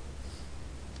sort.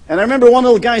 And I remember one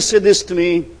little guy said this to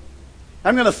me,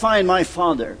 I'm going to find my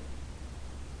father.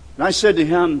 And I said to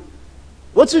him,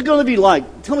 what's it going to be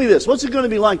like? Tell me this. What's it going to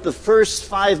be like the first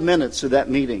 5 minutes of that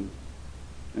meeting?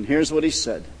 And here's what he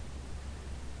said.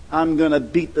 I'm going to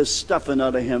beat the stuffing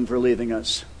out of him for leaving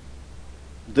us.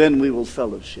 Then we will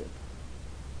fellowship.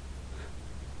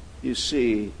 You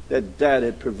see, that dad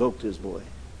had provoked his boy.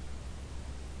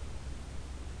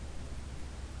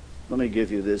 Let me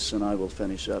give you this and I will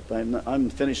finish up. I'm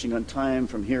finishing on time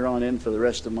from here on in for the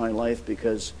rest of my life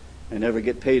because I never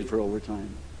get paid for overtime.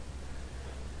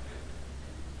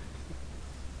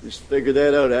 Just figured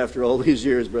that out after all these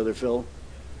years, Brother Phil.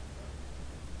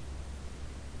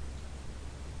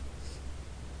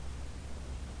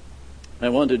 I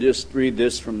want to just read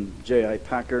this from J.I.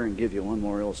 Packer and give you one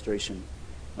more illustration.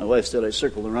 My wife said I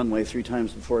circle the runway 3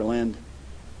 times before I land.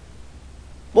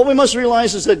 What we must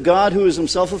realize is that God, who is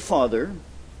himself a Father,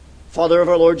 Father of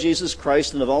our Lord Jesus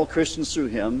Christ and of all Christians through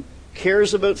him,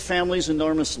 cares about families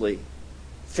enormously.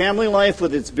 Family life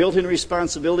with its built-in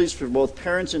responsibilities for both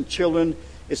parents and children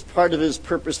is part of his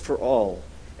purpose for all.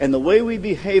 And the way we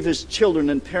behave as children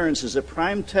and parents is a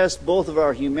prime test both of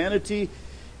our humanity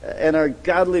and our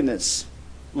godliness.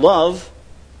 Love,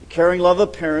 the caring love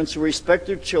of parents who respect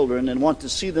their children and want to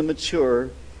see them mature,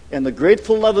 and the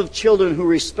grateful love of children who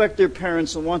respect their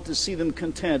parents and want to see them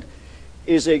content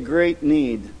is a great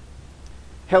need.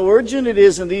 How urgent it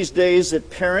is in these days that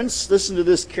parents, listen to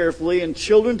this carefully, and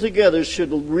children together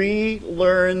should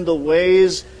relearn the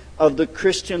ways of the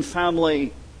Christian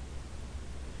family.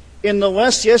 In the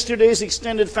West, yesterday's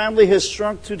extended family has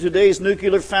shrunk to today's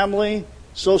nuclear family.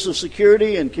 Social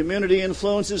security and community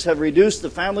influences have reduced the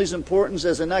family's importance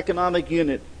as an economic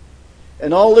unit.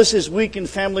 And all this has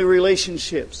weakened family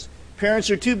relationships.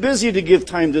 Parents are too busy to give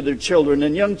time to their children,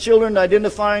 and young children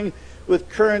identifying with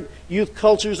current youth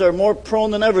cultures are more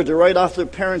prone than ever to write off their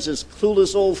parents as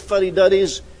clueless old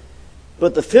fuddy-duddies.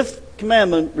 But the 5th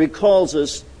commandment recalls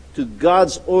us to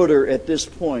God's order at this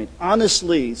point.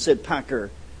 Honestly, said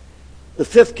Packer, the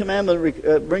 5th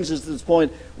commandment brings us to this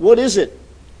point. What is it?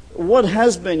 What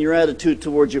has been your attitude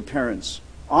towards your parents?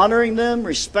 Honoring them,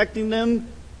 respecting them,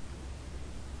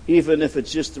 even if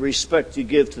it's just the respect you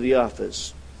give to the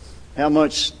office. How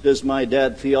much does my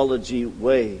dad theology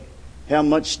weigh? How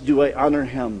much do I honor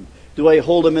him? Do I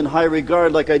hold him in high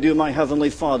regard like I do my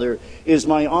Heavenly Father? Is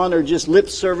my honor just lip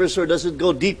service or does it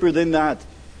go deeper than that?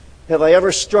 Have I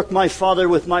ever struck my father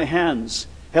with my hands?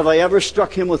 Have I ever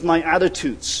struck him with my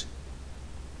attitudes?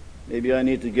 Maybe I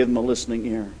need to give him a listening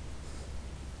ear.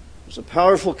 There's a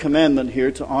powerful commandment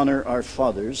here to honor our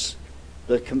fathers.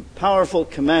 The powerful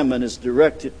commandment is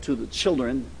directed to the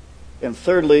children. And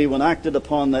thirdly, when acted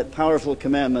upon, that powerful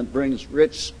commandment brings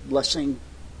rich blessing,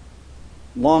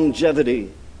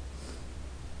 longevity,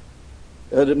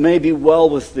 that it may be well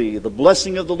with thee. The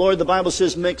blessing of the Lord, the Bible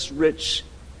says, makes rich.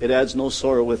 It adds no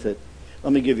sorrow with it.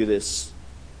 Let me give you this.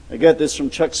 I got this from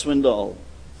Chuck Swindoll.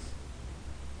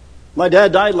 My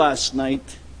dad died last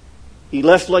night. He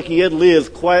left like he had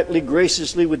lived, quietly,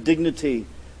 graciously, with dignity.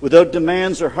 Without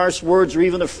demands or harsh words or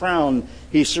even a frown,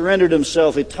 he surrendered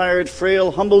himself, a tired,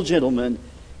 frail, humble gentleman,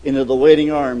 into the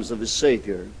waiting arms of his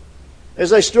Savior.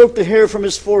 As I stroked the hair from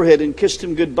his forehead and kissed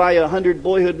him goodbye, 100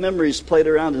 boyhood memories played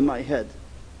around in my head.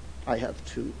 I have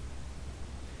too.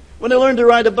 When I learned to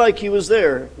ride a bike, he was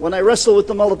there. When I wrestled with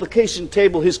the multiplication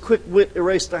table, his quick wit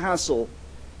erased the hassle.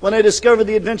 When I discovered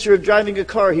the adventure of driving a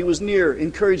car, he was near,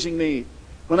 encouraging me.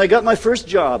 When I got my first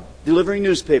job, delivering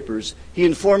newspapers, he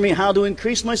informed me how to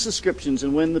increase my subscriptions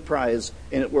and win the prize,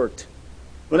 and it worked.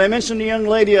 When I mentioned the young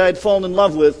lady I had fallen in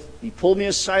love with, he pulled me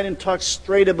aside and talked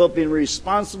straight about being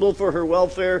responsible for her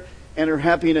welfare and her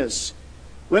happiness.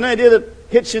 When I did a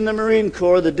hitch in the Marine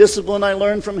Corps, the discipline I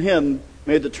learned from him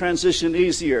made the transition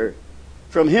easier.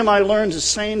 From him I learned to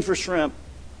seine for shrimp,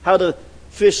 how to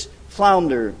fish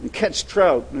flounder and catch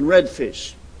trout and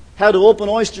redfish, how to open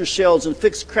oyster shells and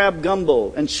fix crab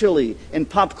gumbo and chili and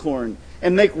popcorn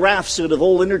and make rafts out of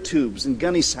old inner tubes and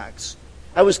gunny sacks.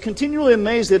 I was continually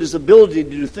amazed at his ability to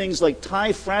do things like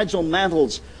tie fragile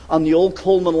mantles on the old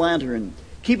Coleman lantern,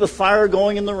 keep a fire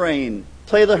going in the rain,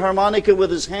 play the harmonica with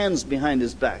his hands behind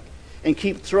his back, and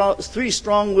keep 3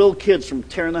 strong-willed kids from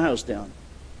tearing the house down.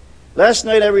 Last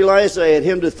night I realized I had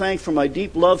him to thank for my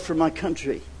deep love for my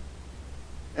country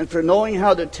and for knowing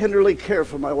how to tenderly care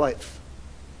for my wife,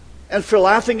 and for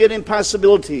laughing at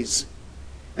impossibilities,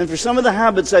 and for some of the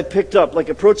habits I picked up, like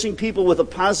approaching people with a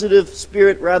positive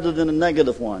spirit rather than a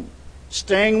negative one,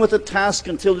 staying with a task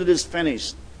until it is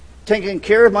finished, taking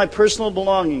care of my personal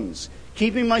belongings,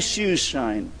 keeping my shoes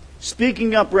shine,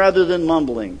 speaking up rather than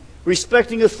mumbling,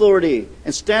 respecting authority,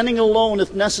 and standing alone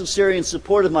if necessary in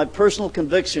support of my personal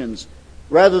convictions,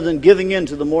 rather than giving in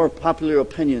to the more popular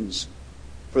opinions.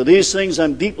 For these things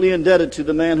I'm deeply indebted to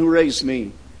the man who raised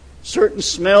me. Certain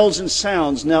smells and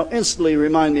sounds now instantly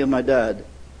remind me of my dad.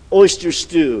 Oyster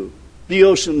stew, the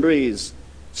ocean breeze,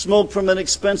 smoke from an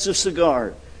expensive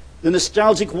cigar, the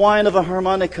nostalgic whine of a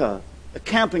harmonica, a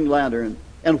camping lantern,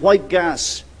 and white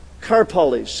gas, car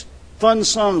polish, fun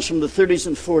songs from the 30s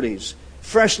and 40s,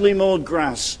 freshly mowed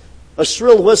grass, a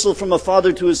shrill whistle from a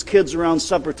father to his kids around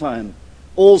supper time,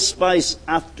 Old Spice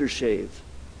aftershave.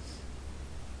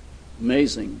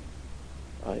 Amazing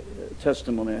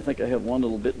testimony. I think I have one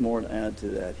little bit more to add to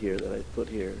that here that I put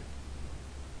here.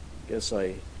 I guess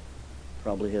I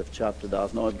probably have chopped it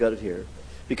off. No, I've got it here.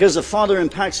 Because the father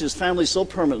impacts his family so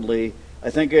permanently, I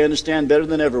think I understand better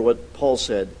than ever what Paul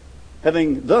said.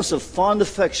 Having thus a fond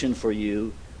affection for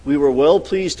you, we were well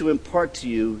pleased to impart to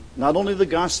you not only the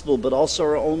gospel, but also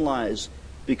our own lives,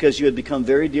 because you had become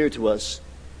very dear to us.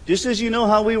 Just as you know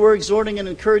how we were exhorting and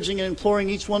encouraging and imploring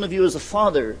each one of you as a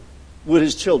father would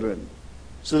his children,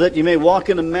 so that you may walk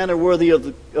in a manner worthy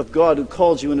of God who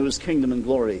called you into his kingdom and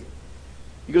glory.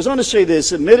 He goes on to say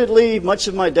this, admittedly, much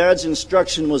of my dad's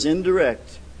instruction was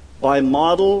indirect, by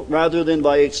model rather than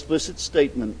by explicit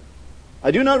statement.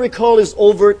 I do not recall his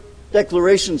overt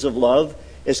declarations of love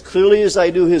as clearly as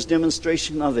I do his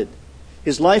demonstration of it.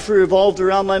 His life revolved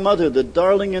around my mother, the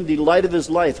darling and delight of his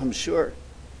life, I'm sure.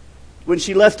 When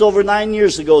she left over 9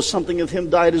 years ago, something of him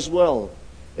died as well.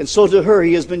 And so to her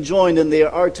he has been joined, and they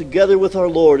are together with our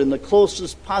Lord in the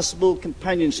closest possible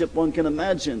companionship one can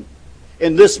imagine.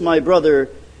 In this my brother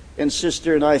and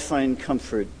sister and I find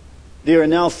comfort. They are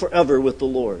now forever with the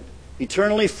Lord,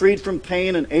 eternally freed from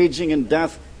pain and aging and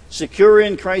death, secure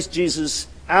in Christ Jesus,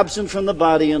 absent from the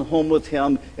body and home with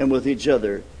him and with each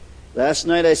other. Last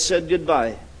night I said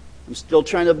goodbye. I'm still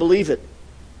trying to believe it.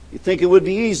 You'd think it would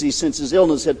be easy since his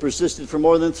illness had persisted for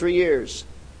more than 3 years.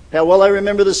 How well I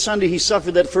remember the Sunday he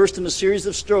suffered that first in a series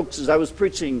of strokes as I was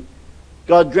preaching.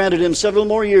 God granted him several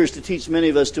more years to teach many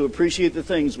of us to appreciate the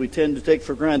things we tend to take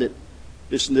for granted.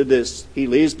 Listen to this. He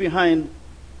leaves behind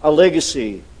a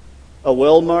legacy, a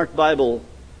well-marked Bible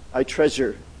I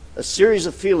treasure, a series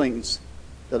of feelings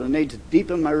that I need to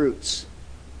deepen my roots,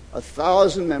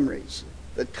 1,000 memories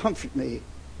that comfort me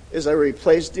as I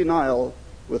replace denial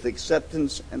with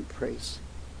acceptance and praise.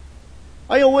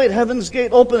 I await heaven's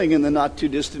gate opening in the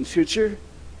not-too-distant future.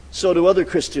 So do other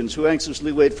Christians who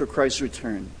anxiously wait for Christ's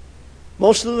return.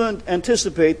 Most of them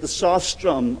anticipate the soft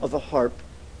strum of a harp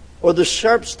or the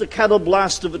sharp staccato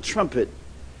blast of a trumpet,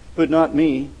 but not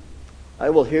me. I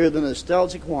will hear the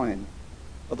nostalgic whine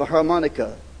of a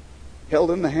harmonica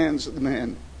held in the hands of the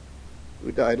man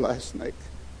who died last night.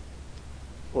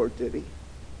 Or did he?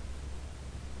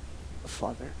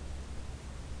 Father,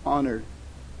 honor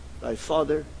thy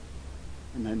father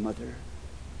and thy mother.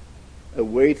 A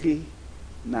weighty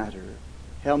matter.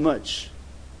 How much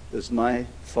does my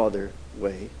father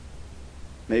weigh?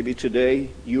 Maybe today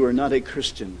you are not a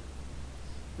Christian.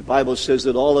 The Bible says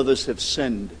that all of us have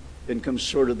sinned and come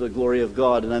short of the glory of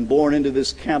God. And I'm born into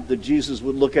this camp that Jesus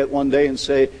would look at one day and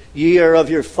say, ye are of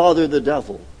your father the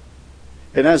devil.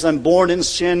 And as I'm born in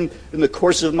sin, in the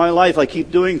course of my life, I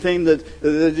keep doing things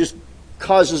that just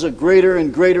causes a greater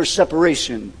and greater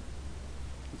separation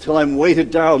until I'm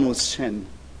weighted down with sin.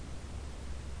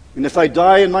 And if I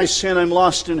die in my sin, I'm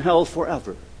lost in hell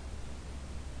forever.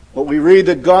 But we read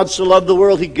that God so loved the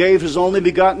world, he gave his only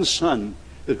begotten Son,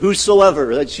 that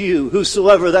whosoever, that's you,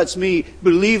 whosoever, that's me,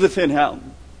 believeth in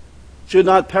him, should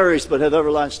not perish but have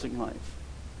everlasting life.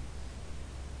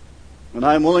 And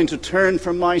I am willing to turn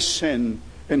from my sin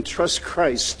and trust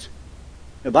Christ.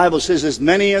 The Bible says, as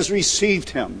many as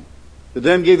received him, to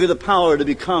them gave you the power to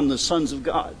become the sons of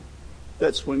God.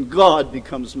 That's when God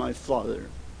becomes my Father.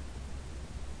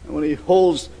 And when he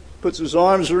puts his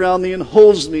arms around me and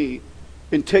holds me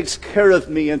and takes care of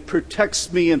me and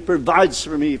protects me and provides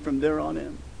for me from there on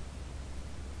in.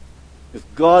 If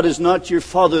God is not your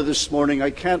Father this morning,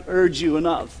 I can't urge you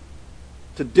enough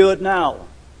to do it now.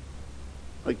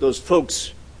 Like those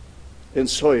folks in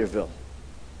Sawyerville.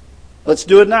 Let's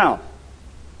do it now.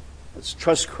 Let's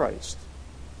trust Christ.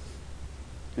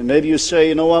 And maybe you say,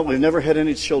 you know what, we've never had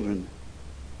any children.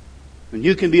 And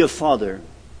you can be a father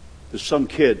to some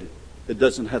kid that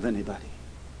doesn't have anybody.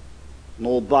 An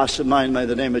old boss of mine by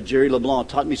the name of Jerry LeBlanc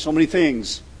taught me so many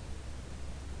things.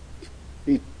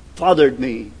 He fathered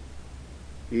me.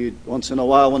 Once in a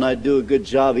while when I'd do a good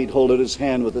job, he'd hold out his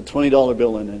hand with a $20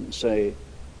 bill in it and say,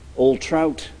 old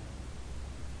Trout,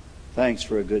 thanks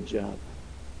for a good job.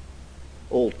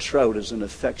 Old Trout is an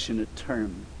affectionate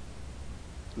term.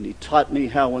 And He taught me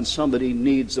how when somebody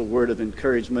needs a word of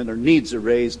encouragement or needs a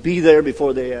raise, be there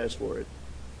before they ask for it.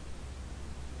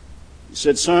 He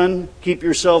said, son, keep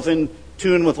yourself in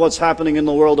tune with what's happening in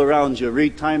the world around you.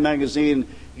 Read Time magazine.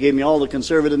 He gave me all the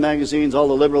conservative magazines, all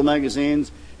the liberal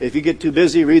magazines. If you get too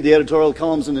busy, read the editorial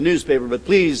columns in the newspaper. But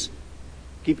please,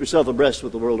 keep yourself abreast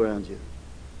with the world around you.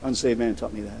 Unsaved man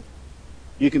taught me that.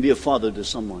 You can be a father to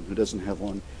someone who doesn't have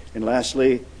one. And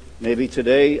lastly, maybe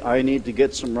today I need to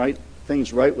get some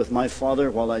things right with my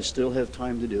Father while I still have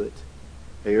time to do it.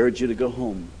 I urge you to go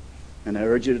home. And I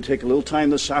urge you to take a little time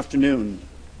this afternoon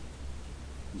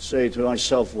and say to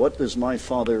myself, what does my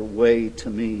Father weigh to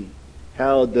me?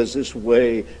 How does this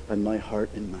weigh on my heart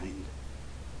and mind?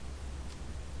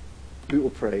 We will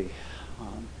pray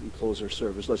and close our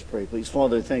service. Let's pray, please.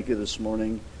 Father, thank you this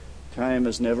morning. Time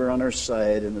is never on our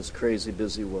side in this crazy,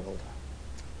 busy world.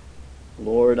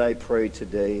 Lord, I pray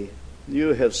today,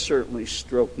 you have certainly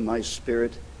stroked my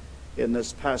spirit in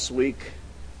this past week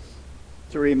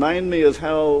to remind me of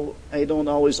how I don't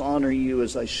always honor you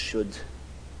as I should.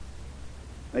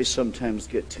 I sometimes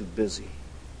get too busy.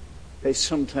 I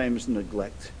sometimes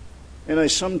neglect. And I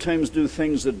sometimes do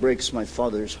things that breaks my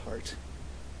Father's heart.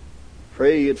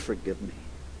 Pray you'd forgive me.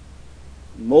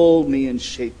 Mold me and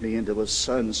shape me into a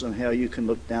son. Somehow you can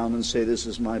look down and say, this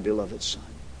is my beloved son.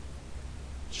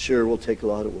 Sure will take a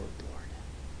lot of work,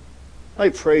 Lord.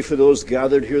 I pray for those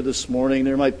gathered here this morning.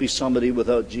 There might be somebody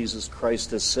without Jesus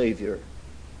Christ as Savior.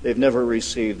 They've never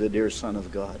received the dear Son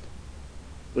of God.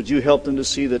 Would you help them to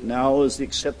see that now is the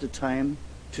accepted time?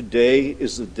 Today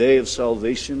is the day of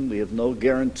salvation. We have no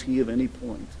guarantee of any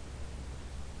point.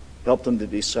 Help them to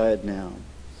decide now.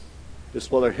 Just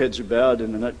while their heads are bowed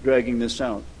and they're not dragging this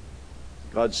out.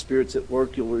 God's Spirit's at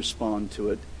work, you'll respond to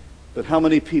it. But how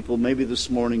many people, maybe this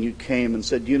morning you came and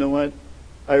said, you know what?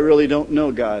 I really don't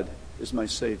know God as my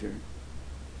Savior.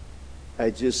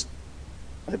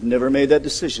 I've never made that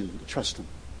decision to trust Him.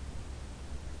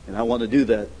 And I want to do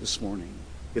that this morning.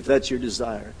 If that's your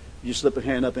desire, you slip a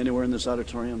hand up anywhere in this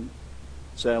auditorium.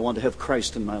 Say, I want to have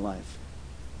Christ in my life.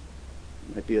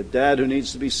 It might be a dad who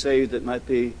needs to be saved. It might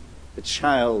be a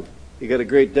child. You got a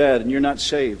great dad and you're not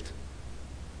saved.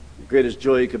 The greatest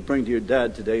joy you could bring to your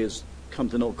dad today is come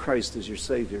to know Christ as your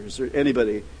Savior. Is there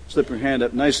anybody? Slip your hand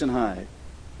up nice and high.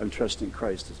 I'm trusting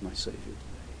Christ as my Savior today.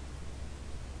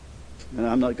 And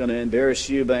I'm not going to embarrass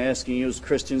you by asking you as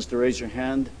Christians to raise your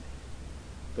hand.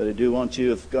 But I do want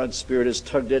you, if God's Spirit has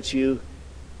tugged at you,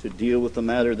 to deal with the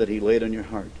matter that He laid on your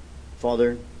heart.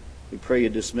 Father, we pray you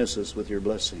dismiss us with your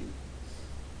blessing.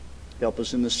 Help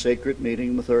us in this sacred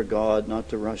meeting with our God not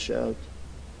to rush out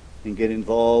and get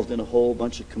involved in a whole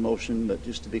bunch of commotion, but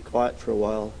just to be quiet for a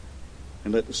while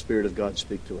and let the Spirit of God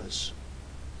speak to us.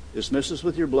 Dismiss us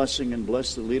with your blessing and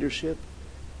bless the leadership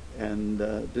and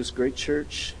this great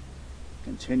church.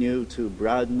 Continue to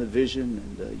broaden the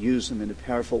vision and use them in the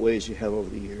powerful ways you have over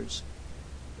the years.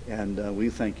 And we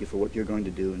thank you for what you're going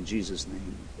to do in Jesus'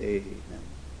 name. Amen.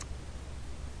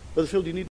 Brother Phil, do you need